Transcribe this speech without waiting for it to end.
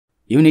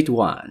Unit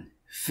 1.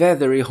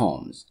 Feathery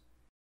Homes.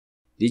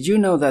 Did you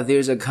know that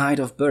there's a kind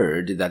of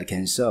bird that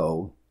can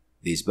sew?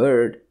 This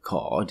bird,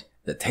 called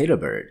the tailor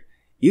bird,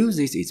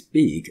 uses its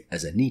beak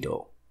as a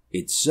needle.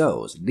 It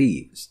sews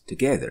leaves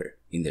together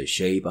in the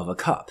shape of a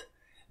cup.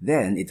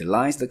 Then it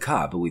lines the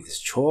cup with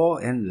straw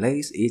and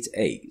lays its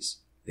eggs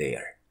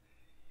there.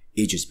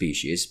 Each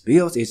species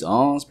builds its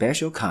own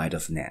special kind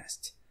of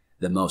nest.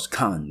 The most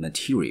common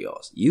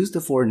materials used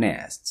for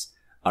nests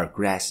are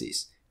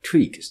grasses,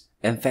 twigs,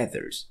 and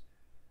feathers.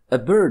 A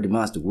bird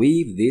must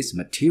weave these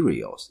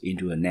materials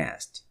into a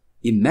nest.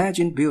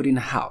 Imagine building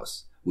a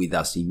house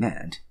without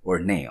cement or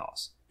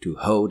nails to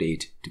hold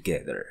it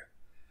together.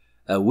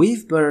 A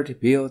weave bird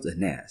builds a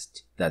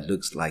nest that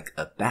looks like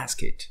a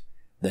basket.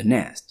 The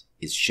nest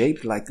is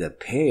shaped like a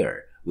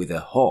pear with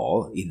a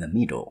hole in the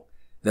middle.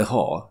 The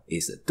hole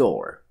is the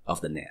door of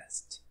the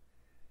nest.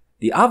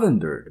 The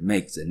ovenbird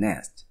makes a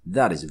nest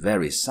that is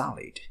very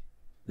solid.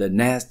 The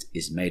nest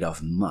is made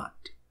of mud.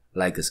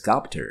 Like a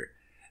sculptor,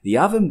 the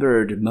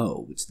ovenbird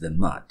molds the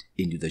mud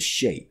into the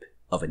shape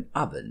of an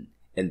oven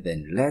and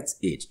then lets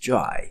it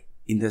dry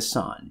in the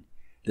sun.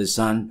 The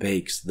sun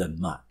bakes the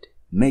mud,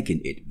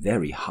 making it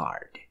very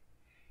hard.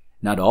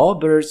 Not all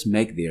birds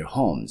make their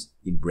homes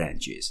in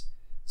branches.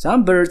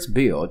 Some birds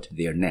build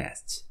their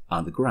nests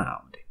on the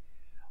ground,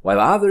 while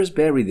others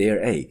bury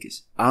their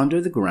eggs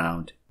under the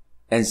ground.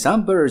 And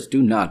some birds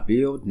do not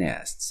build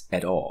nests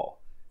at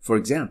all. For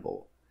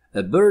example,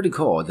 a bird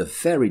called the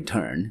fairy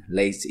tern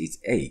lays its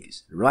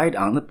eggs right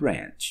on the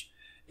branch.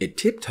 It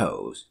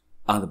tiptoes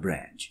on the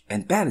branch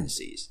and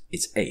balances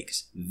its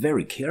eggs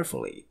very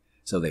carefully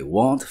so they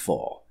won't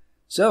fall.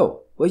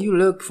 So, when you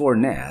look for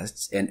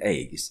nests and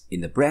eggs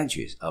in the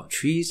branches of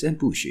trees and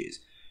bushes,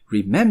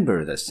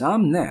 remember that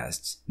some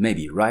nests may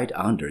be right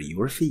under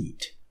your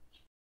feet.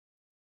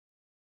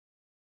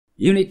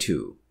 Unit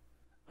 2.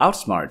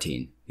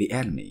 Outsmarting the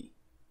enemy.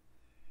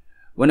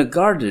 When a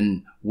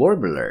garden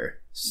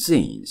warbler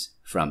sings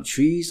from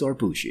trees or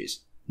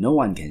bushes, no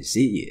one can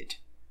see it.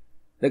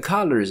 The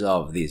colors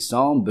of the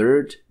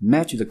songbird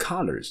match the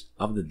colors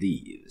of the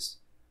leaves.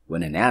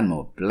 When an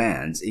animal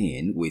blends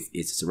in with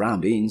its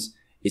surroundings,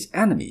 its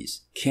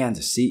enemies can't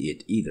see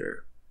it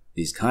either.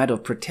 This kind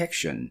of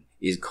protection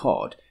is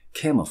called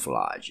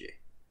camouflage.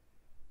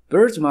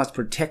 Birds must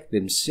protect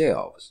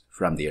themselves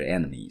from their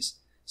enemies.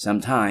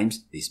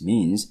 Sometimes this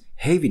means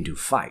having to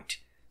fight.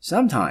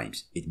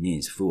 Sometimes it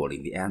means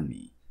fooling the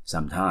enemy.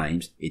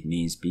 Sometimes it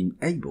means being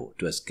able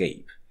to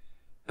escape.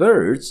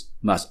 Birds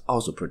must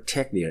also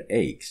protect their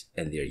eggs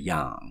and their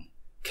young.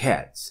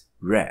 Cats,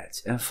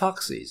 rats, and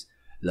foxes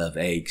love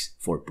eggs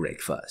for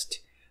breakfast.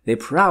 They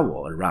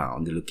prowl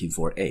around looking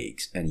for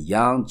eggs and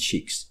young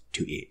chicks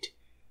to eat.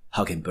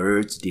 How can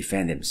birds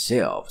defend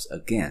themselves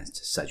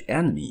against such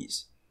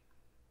enemies?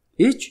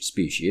 Each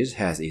species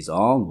has its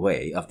own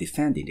way of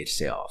defending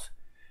itself.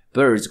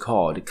 Birds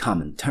called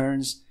common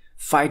terns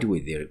fight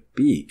with their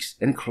beaks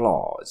and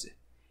claws.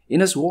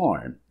 In a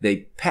swarm, they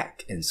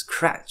peck and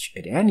scratch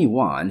at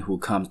anyone who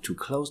comes too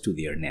close to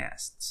their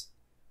nests.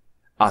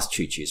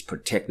 Ostriches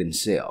protect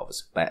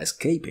themselves by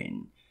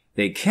escaping.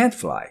 They can't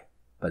fly,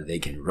 but they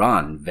can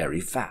run very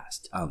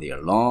fast on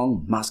their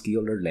long,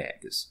 muscular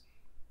legs.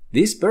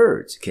 These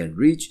birds can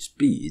reach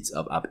speeds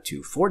of up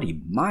to 40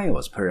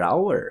 miles per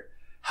hour.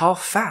 How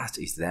fast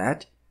is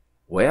that?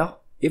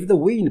 Well, if the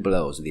wind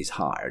blows this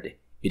hard,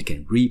 it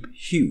can rip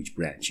huge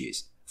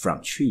branches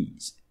from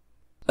trees.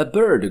 A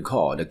bird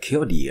called a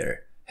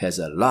killdeer has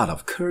a lot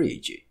of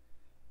courage.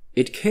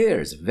 It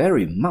cares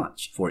very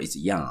much for its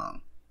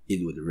young.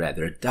 It would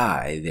rather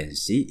die than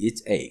see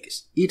its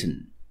eggs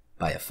eaten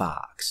by a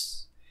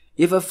fox.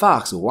 If a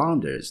fox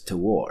wanders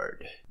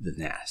toward the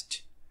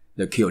nest,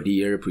 the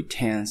killdeer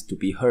pretends to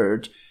be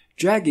hurt.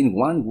 Dragging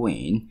one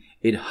wing,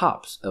 it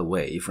hops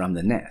away from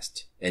the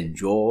nest and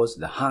draws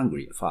the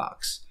hungry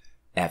fox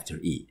after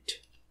it.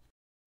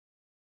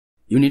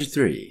 Unit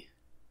 3.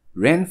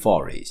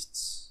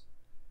 Rainforests.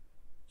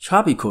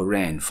 Tropical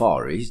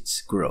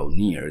rainforests grow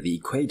near the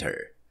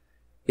equator,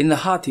 in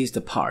the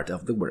hottest part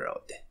of the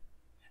world.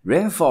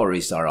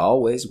 Rainforests are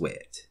always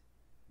wet.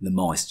 The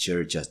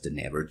moisture just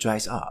never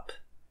dries up.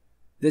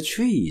 The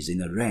trees in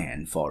the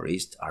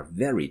rainforest are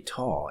very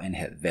tall and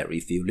have very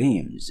few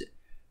limbs.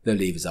 The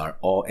leaves are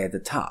all at the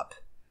top.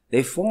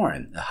 They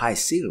form a high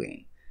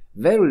ceiling.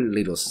 Very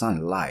little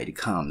sunlight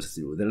comes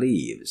through the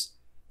leaves.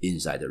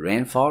 Inside the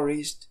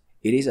rainforest,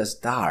 it is as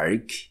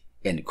dark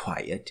and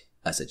quiet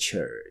as a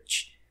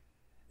church.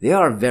 There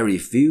are very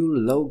few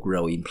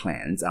low-growing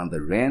plants on the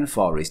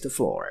rainforest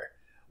floor.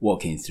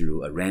 Walking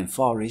through a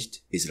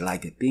rainforest is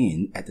like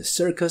being at the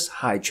circus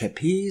high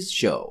trapeze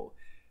show.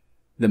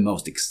 The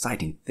most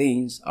exciting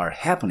things are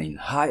happening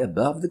high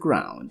above the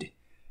ground.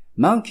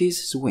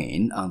 Monkeys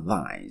swing on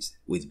vines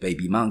with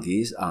baby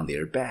monkeys on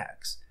their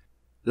backs.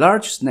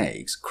 Large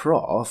snakes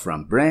crawl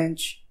from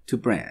branch to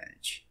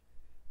branch.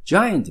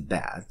 Giant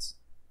bats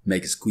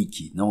make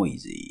squeaky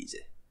noises.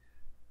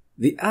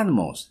 The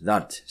animals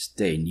that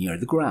stay near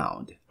the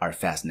ground are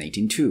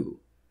fascinating too.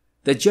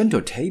 The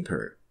gentle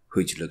tapir,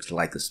 which looks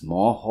like a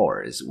small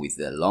horse with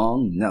a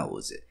long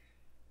nose,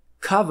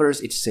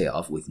 covers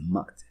itself with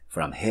mud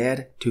from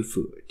head to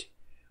foot.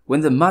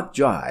 When the mud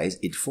dries,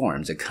 it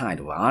forms a kind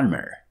of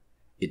armor.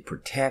 It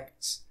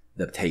protects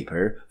the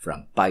tapir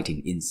from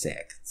biting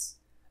insects.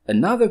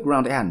 Another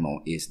ground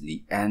animal is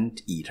the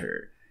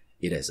anteater.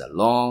 It has a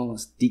long,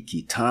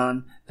 sticky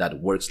tongue that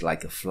works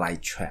like a fly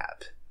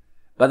trap.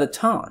 But the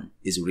tongue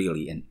is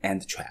really an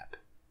ant trap.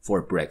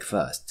 For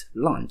breakfast,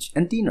 lunch,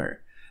 and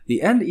dinner,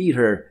 the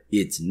anteater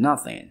eats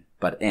nothing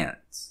but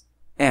ants,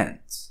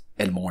 ants,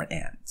 and more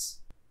ants.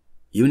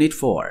 Unit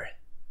 4.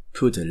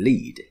 Put a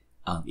lid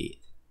on it.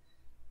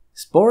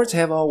 Sports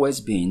have always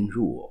been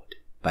ruled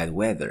by the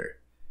weather.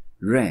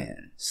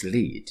 Rain,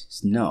 sleet,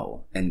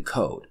 snow, and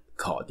cold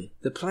called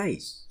the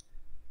place.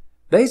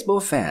 Baseball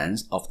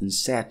fans often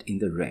sat in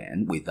the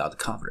rain without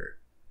cover,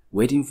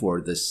 waiting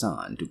for the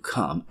sun to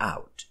come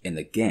out and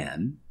the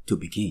game to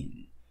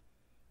begin.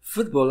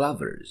 Football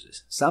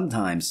lovers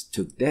sometimes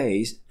took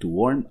days to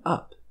warm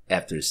up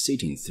after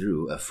sitting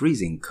through a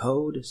freezing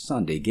cold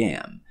Sunday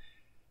game.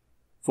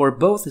 For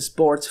both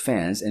sports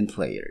fans and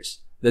players,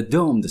 the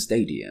domed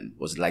stadium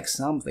was like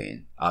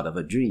something out of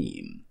a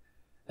dream.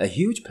 A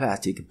huge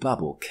plastic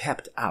bubble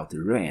kept out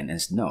the rain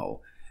and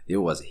snow.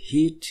 There was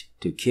heat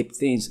to keep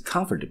things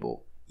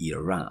comfortable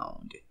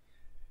year-round.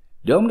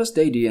 Domed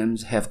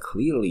stadiums have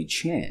clearly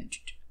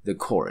changed the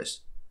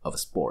course of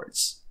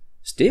sports.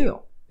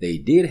 Still, they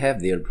did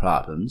have their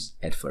problems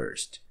at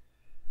first.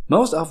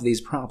 Most of these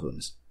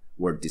problems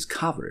were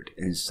discovered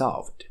and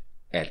solved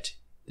at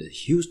the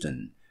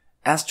Houston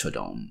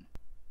Astrodome.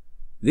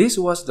 This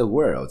was the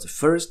world's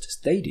first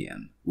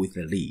stadium with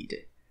a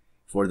lid.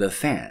 For the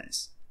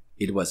fans,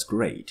 it was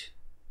great,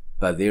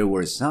 but there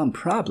were some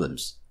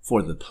problems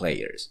for the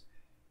players.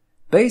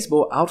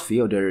 Baseball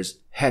outfielders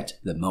had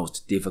the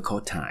most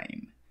difficult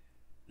time.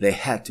 They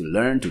had to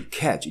learn to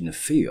catch in a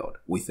field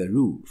with a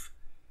roof.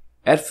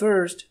 At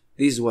first,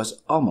 this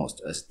was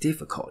almost as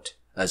difficult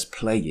as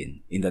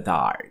playing in the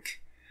dark.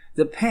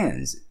 The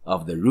panes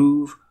of the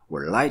roof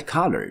were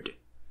light-colored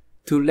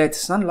to let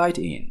sunlight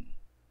in.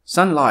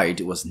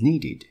 Sunlight was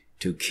needed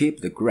to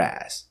keep the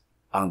grass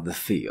on the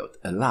field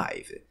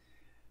alive,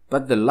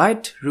 but the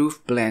light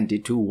roof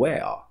blended too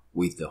well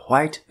with the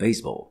white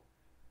baseball.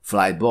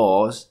 Fly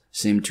balls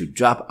seemed to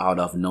drop out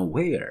of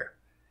nowhere.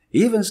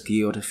 Even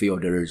skilled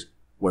fielders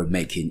were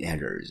making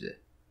errors.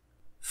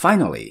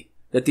 Finally,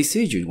 the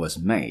decision was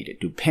made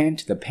to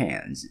paint the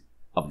panes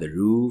of the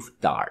roof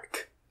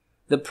dark.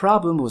 The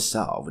problem was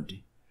solved.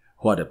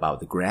 What about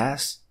the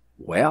grass?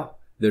 Well,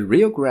 the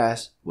real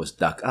grass was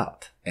dug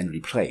up and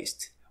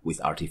replaced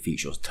with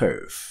artificial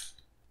turf.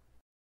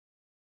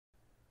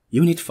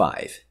 Unit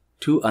 5.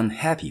 2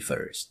 unhappy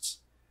firsts.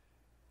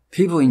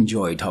 People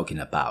enjoy talking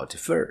about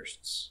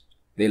firsts.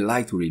 They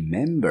like to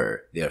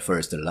remember their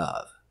first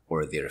love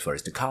or their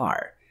first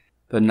car.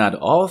 But not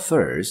all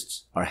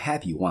firsts are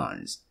happy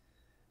ones.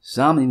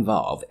 Some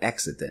involve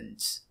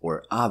accidents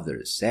or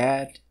other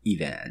sad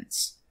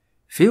events.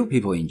 Few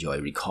people enjoy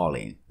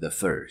recalling the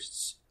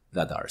firsts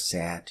that are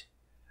sad.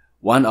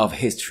 One of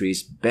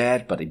history's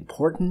bad but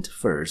important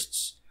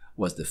firsts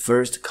was the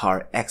first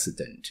car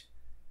accident.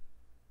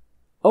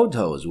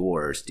 Autos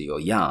were still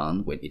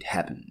young when it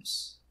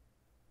happens.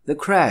 The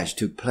crash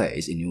took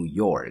place in New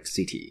York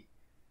City.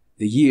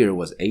 The year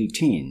was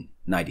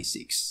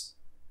 1896.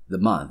 The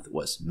month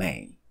was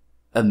May.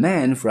 A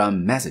man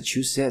from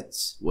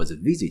Massachusetts was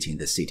visiting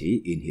the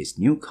city in his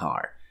new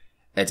car.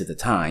 At the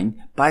time,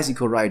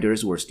 bicycle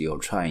riders were still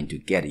trying to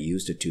get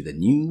used to the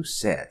new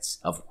sets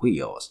of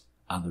wheels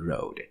on the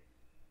road.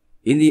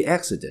 In the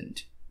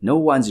accident, no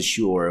one's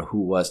sure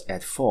who was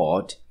at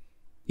fault.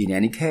 In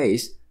any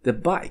case, the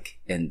bike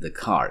and the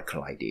car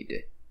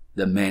collided.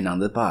 The man on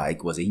the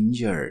bike was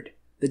injured.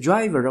 The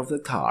driver of the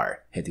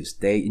car had to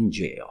stay in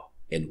jail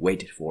and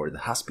wait for the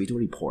hospital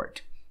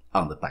report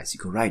on the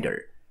bicycle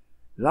rider.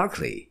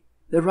 Luckily,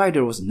 the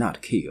rider was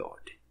not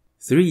killed.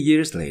 3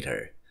 years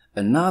later,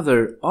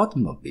 another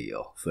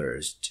automobile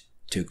first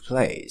took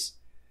place.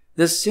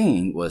 The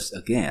scene was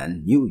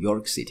again New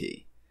York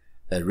City.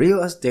 A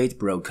real estate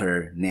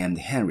broker named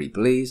Henry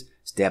Bliss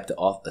stepped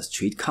off a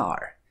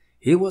streetcar.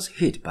 He was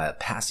hit by a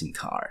passing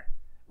car.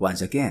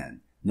 Once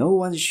again, no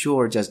one's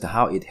sure just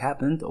how it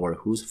happened or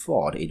whose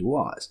fault it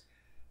was.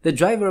 The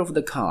driver of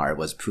the car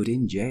was put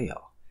in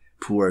jail.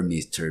 Poor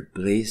Mr.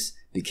 Bliss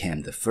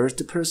became the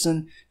first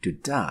person to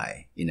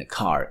die in a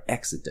car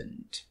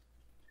accident.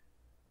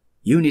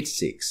 Unit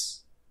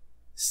 6.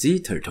 Sea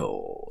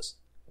turtles.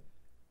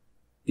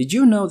 Did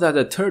you know that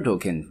a turtle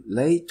can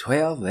lay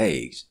 12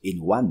 eggs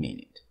in 1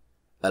 minute?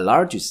 A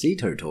large sea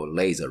turtle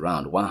lays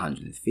around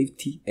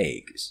 150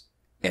 eggs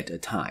at a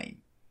time.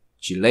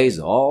 She lays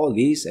all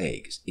these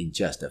eggs in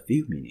just a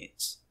few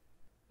minutes.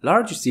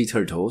 Large sea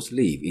turtles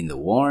live in the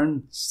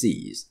warm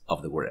seas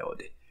of the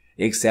world,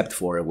 except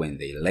for when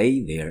they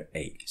lay their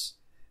eggs.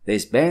 They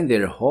spend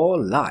their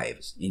whole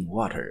lives in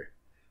water.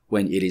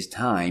 When it is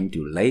time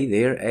to lay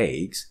their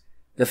eggs,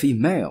 the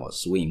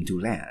females swim to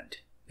land.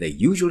 They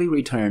usually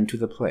return to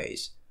the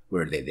place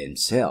where they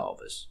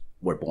themselves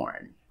were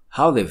born.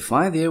 How they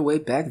find their way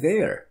back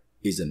there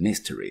is a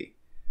mystery.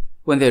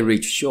 When they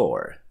reach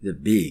shore, the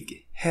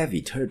big,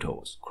 heavy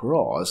turtles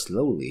crawl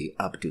slowly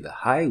up to the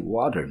high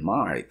water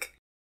mark.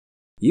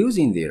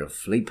 Using their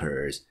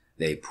flippers,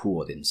 they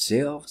pull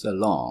themselves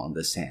along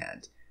the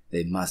sand.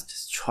 They must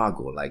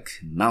struggle like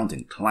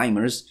mountain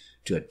climbers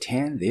to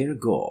attain their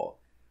goal.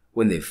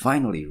 When they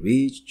finally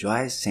reach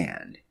dry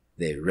sand,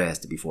 they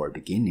rest before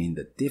beginning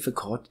the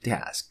difficult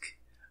task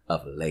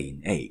of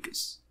laying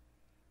eggs.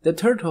 The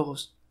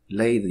turtles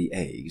lay the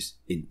eggs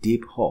in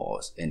deep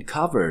holes and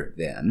cover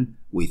them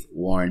with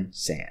worn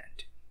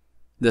sand.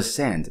 The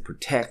sand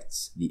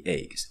protects the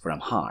eggs from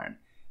harm.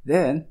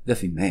 Then the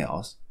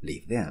females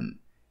leave them.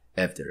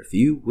 After a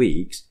few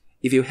weeks,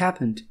 if you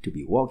happened to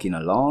be walking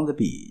along the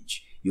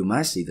beach, you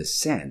might see the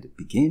sand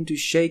begin to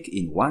shake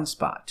in one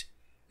spot.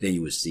 Then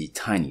you will see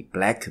tiny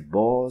black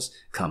balls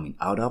coming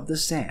out of the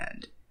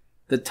sand,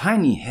 the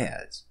tiny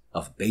heads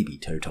of baby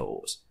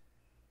turtles.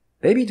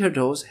 Baby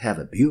turtles have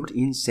a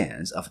built-in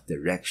sense of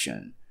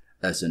direction.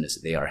 As soon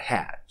as they are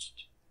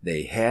hatched,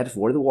 they head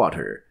for the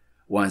water.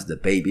 Once the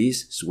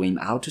babies swim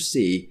out to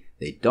sea,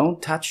 they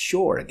don't touch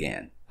shore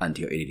again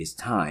until it is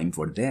time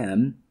for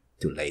them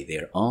to lay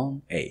their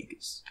own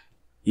eggs.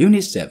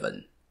 Unit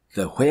 7.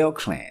 The Whale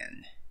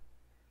Clan.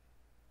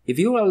 If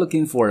you are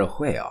looking for a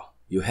whale,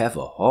 you have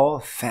a whole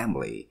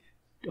family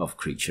of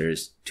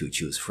creatures to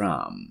choose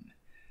from.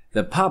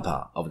 The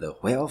papa of the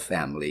whale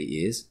family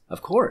is,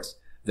 of course,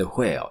 the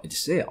whale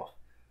itself,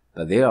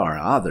 but there are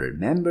other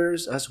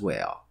members as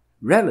well,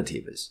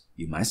 relatives,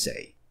 you might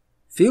say.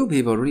 Few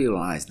people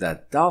realize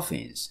that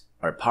dolphins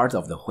are part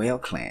of the whale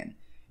clan.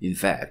 In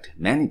fact,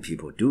 many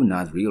people do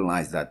not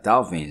realize that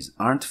dolphins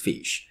aren't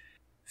fish.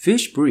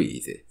 Fish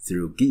breathe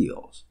through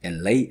gills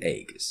and lay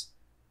eggs.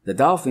 The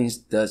dolphins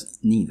does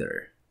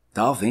neither.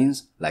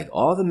 Dolphins, like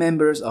all the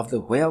members of the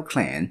whale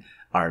clan,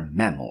 are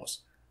mammals.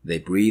 They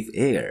breathe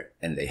air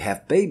and they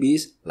have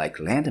babies like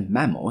land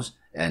mammals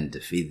and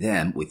feed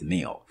them with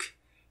milk.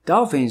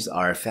 Dolphins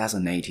are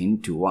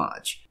fascinating to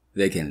watch.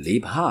 They can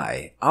leap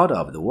high out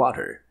of the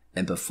water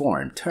and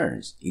perform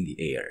turns in the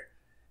air.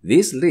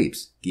 These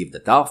leaps give the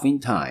dolphin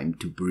time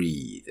to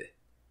breathe.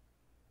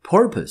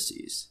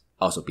 Porpoises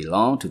also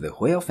belong to the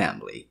whale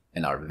family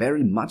and are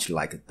very much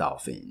like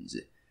dolphins.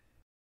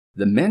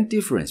 The main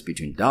difference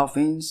between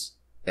dolphins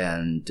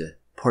and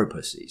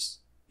porpoises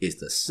is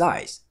the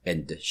size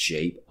and the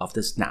shape of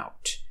the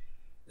snout.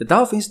 The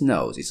dolphin's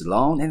nose is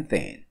long and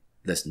thin.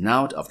 The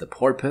snout of the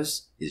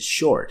porpoise is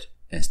short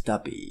and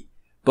stubby.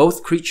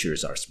 Both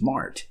creatures are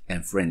smart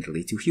and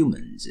friendly to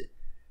humans.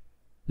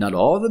 Not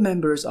all the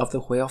members of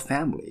the whale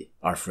family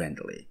are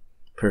friendly.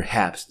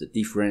 Perhaps the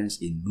difference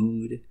in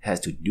mood has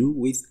to do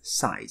with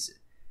size.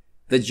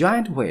 The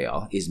giant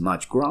whale is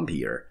much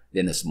grumpier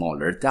than the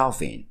smaller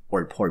dolphin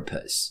or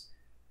porpoise.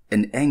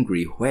 An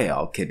angry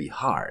whale can be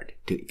hard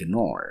to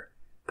ignore.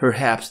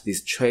 Perhaps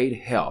this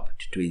trait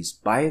helped to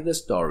inspire the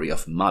story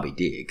of Moby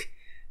Dick,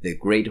 the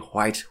great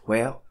white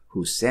whale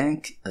who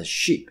sank a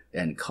ship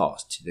and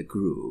caused the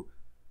crew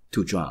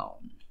to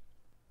drown.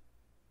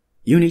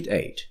 Unit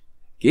 8.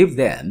 Give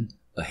them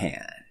a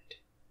hand.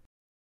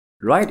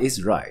 Right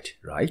is right,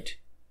 right?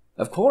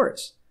 Of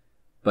course.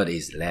 But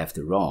is left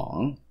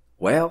wrong?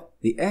 Well,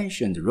 the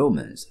ancient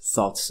Romans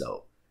thought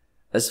so.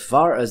 As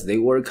far as they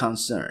were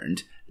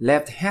concerned,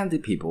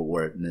 left-handed people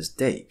were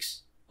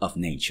mistakes of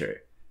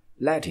nature.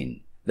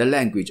 Latin, the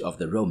language of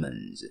the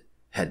Romans,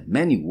 had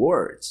many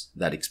words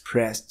that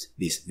expressed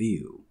this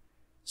view.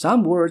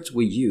 Some words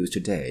we use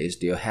today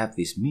still have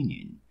this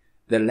meaning.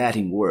 The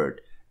Latin word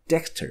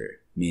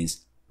dexter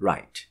means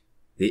right.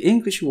 The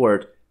English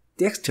word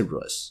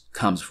dexterous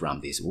comes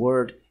from this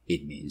word.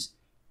 It means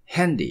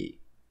handy.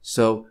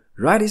 So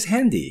right is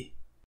handy.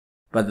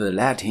 But the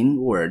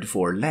Latin word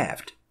for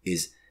left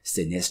is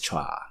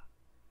sinistra.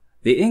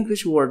 The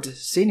English word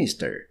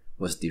sinister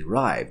was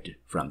derived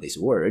from this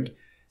word.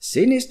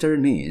 Sinister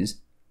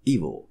means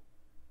evil.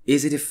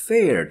 Is it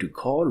fair to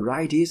call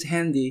righties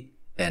handy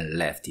and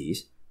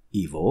lefties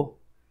evil?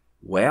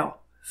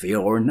 Well, fair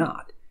or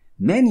not,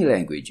 many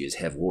languages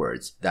have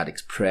words that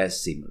express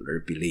similar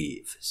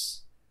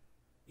beliefs.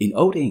 In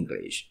Old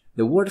English,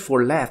 the word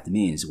for left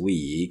means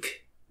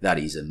weak. That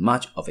is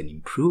much of an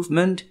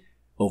improvement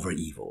over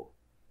evil.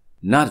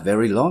 Not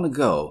very long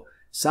ago,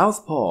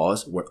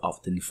 southpaws were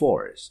often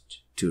forced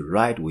to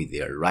write with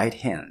their right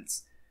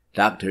hands.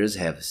 Doctors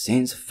have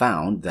since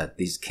found that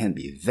this can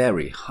be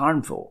very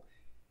harmful.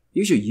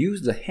 You should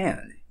use the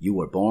hand you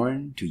were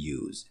born to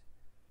use.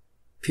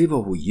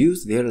 People who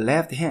use their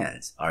left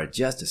hands are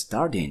just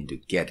starting to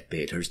get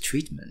better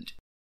treatment.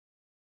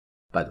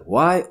 But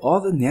why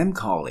all the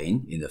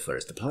name-calling in the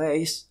first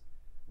place?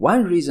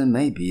 One reason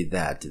may be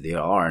that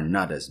there are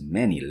not as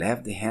many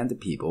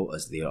left-handed people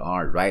as there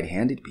are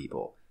right-handed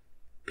people.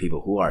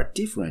 People who are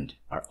different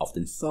are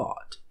often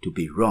thought to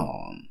be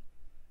wrong.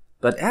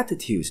 But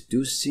attitudes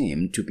do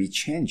seem to be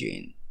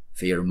changing.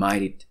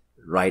 Fair-minded,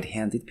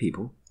 right-handed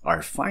people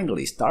are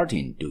finally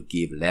starting to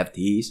give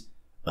lefties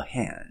a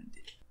hand.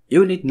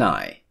 Unit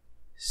 9.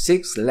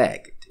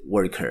 Six-legged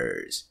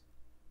workers.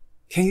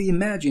 Can you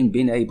imagine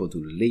being able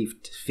to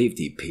lift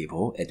 50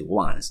 people at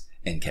once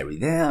and carry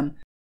them,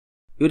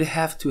 you'd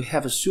have to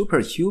have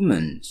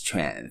superhuman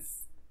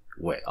strength.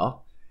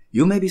 Well,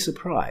 you may be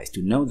surprised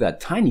to know that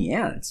tiny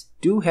ants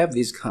do have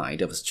this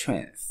kind of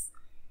strength.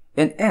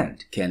 An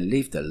ant can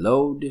lift a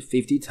load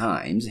 50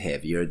 times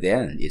heavier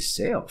than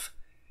itself.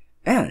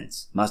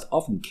 Ants must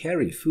often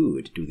carry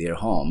food to their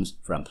homes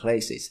from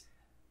places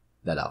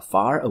that are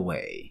far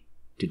away.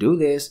 To do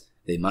this,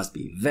 they must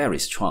be very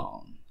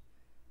strong.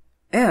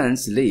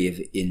 Ants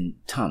live in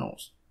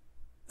tunnels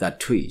that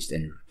twist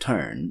and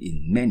turn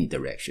in many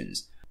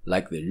directions,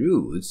 like the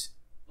roots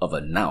of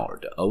a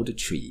gnarled old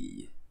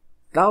tree.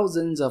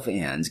 Thousands of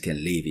ants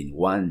can live in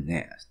one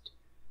nest.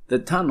 The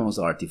tunnels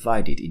are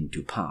divided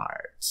into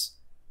parts.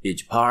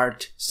 Each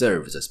part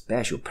serves a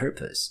special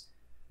purpose.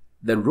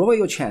 The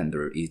royal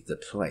chamber is the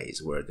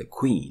place where the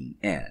queen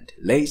ant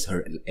lays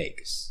her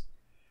eggs.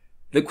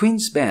 The queen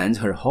spends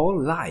her whole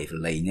life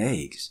laying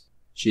eggs.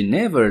 She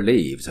never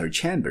leaves her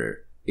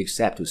chamber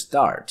except to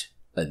start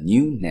a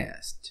new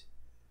nest.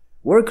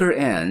 Worker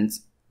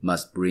ants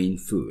must bring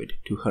food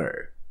to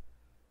her.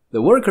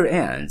 The worker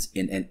ants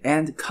in an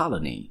ant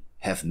colony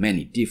have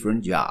many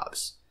different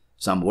jobs.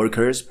 Some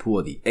workers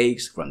pour the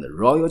eggs from the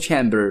royal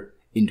chamber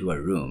into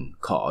a room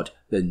called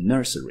the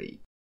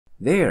nursery.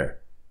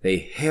 There, they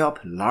help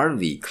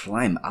larvae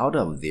climb out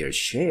of their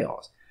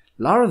shells.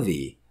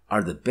 Larvae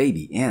are the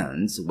baby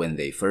ants when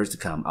they first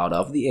come out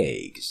of the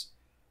eggs.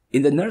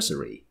 In the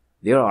nursery,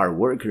 there are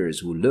workers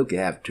who look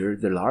after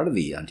the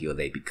larvae until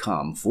they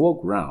become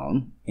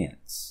full-grown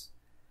ants.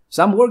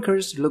 Some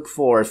workers look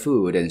for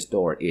food and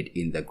store it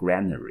in the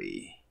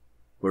granary,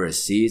 where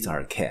seeds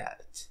are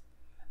kept.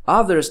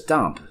 Others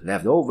dump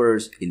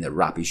leftovers in the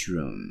rubbish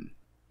room.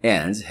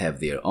 Ants have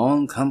their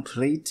own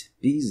complete,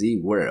 busy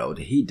world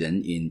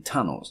hidden in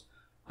tunnels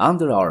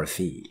under our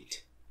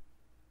feet.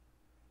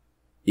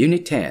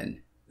 Unit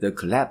 10. The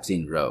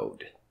Collapsing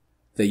Road.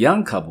 The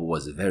young couple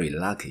was very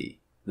lucky.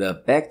 The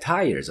back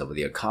tires of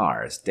their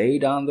car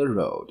stayed on the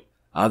road.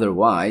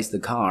 Otherwise, the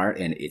car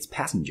and its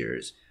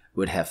passengers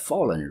would have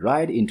fallen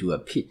right into a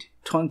pit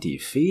 20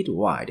 feet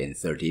wide and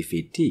 30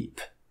 feet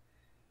deep.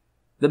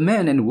 The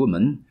man and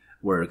woman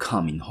were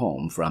coming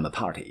home from a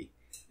party.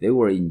 They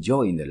were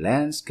enjoying the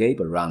landscape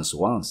around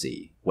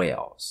Swansea,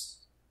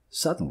 Wales.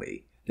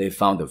 Suddenly, they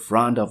found the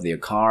front of their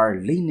car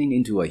leaning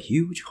into a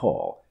huge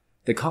hole.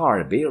 The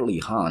car barely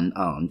hung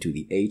on to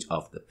the edge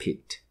of the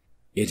pit.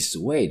 It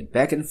swayed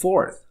back and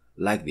forth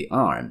like the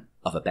arm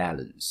of a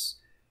balance.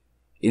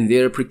 In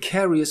their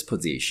precarious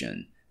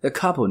position, the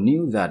couple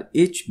knew that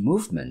each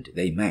movement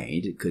they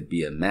made could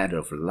be a matter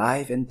of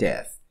life and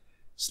death.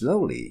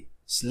 Slowly,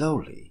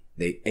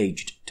 they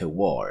edged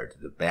toward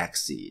the back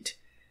seat.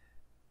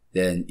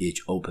 Then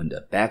each opened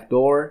a back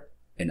door,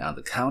 and on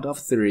the count of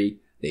 3,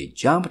 they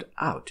jumped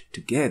out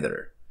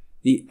together.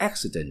 The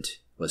accident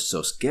was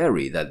so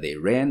scary that they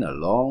ran a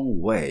long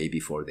way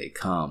before they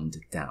calmed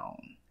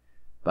down.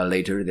 But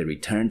later they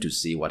returned to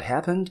see what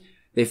happened.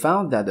 They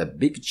found that a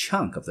big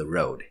chunk of the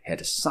road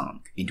had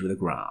sunk into the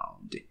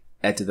ground.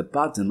 At the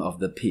bottom of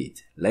the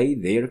pit lay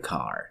their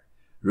car,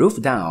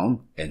 roof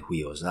down and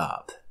wheels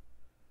up.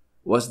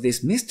 Was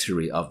this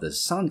mystery of the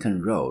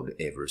sunken road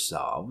ever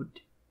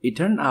solved? It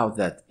turned out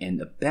that an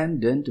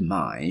abandoned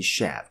mine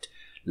shaft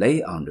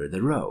lay under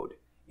the road.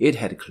 It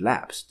had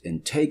collapsed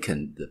and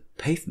taken the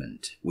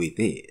pavement with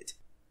it.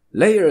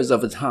 Layers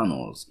of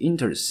tunnels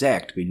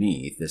intersect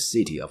beneath the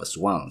city of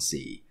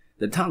Swansea.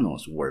 The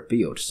tunnels were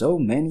built so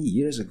many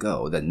years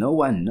ago that no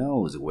one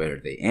knows where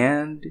they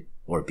end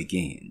or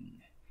begin.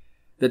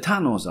 The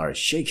tunnels are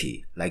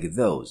shaky like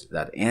those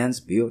that ants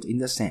built in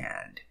the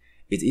sand.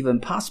 It's even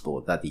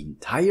possible that the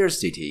entire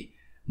city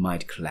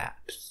might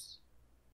collapse.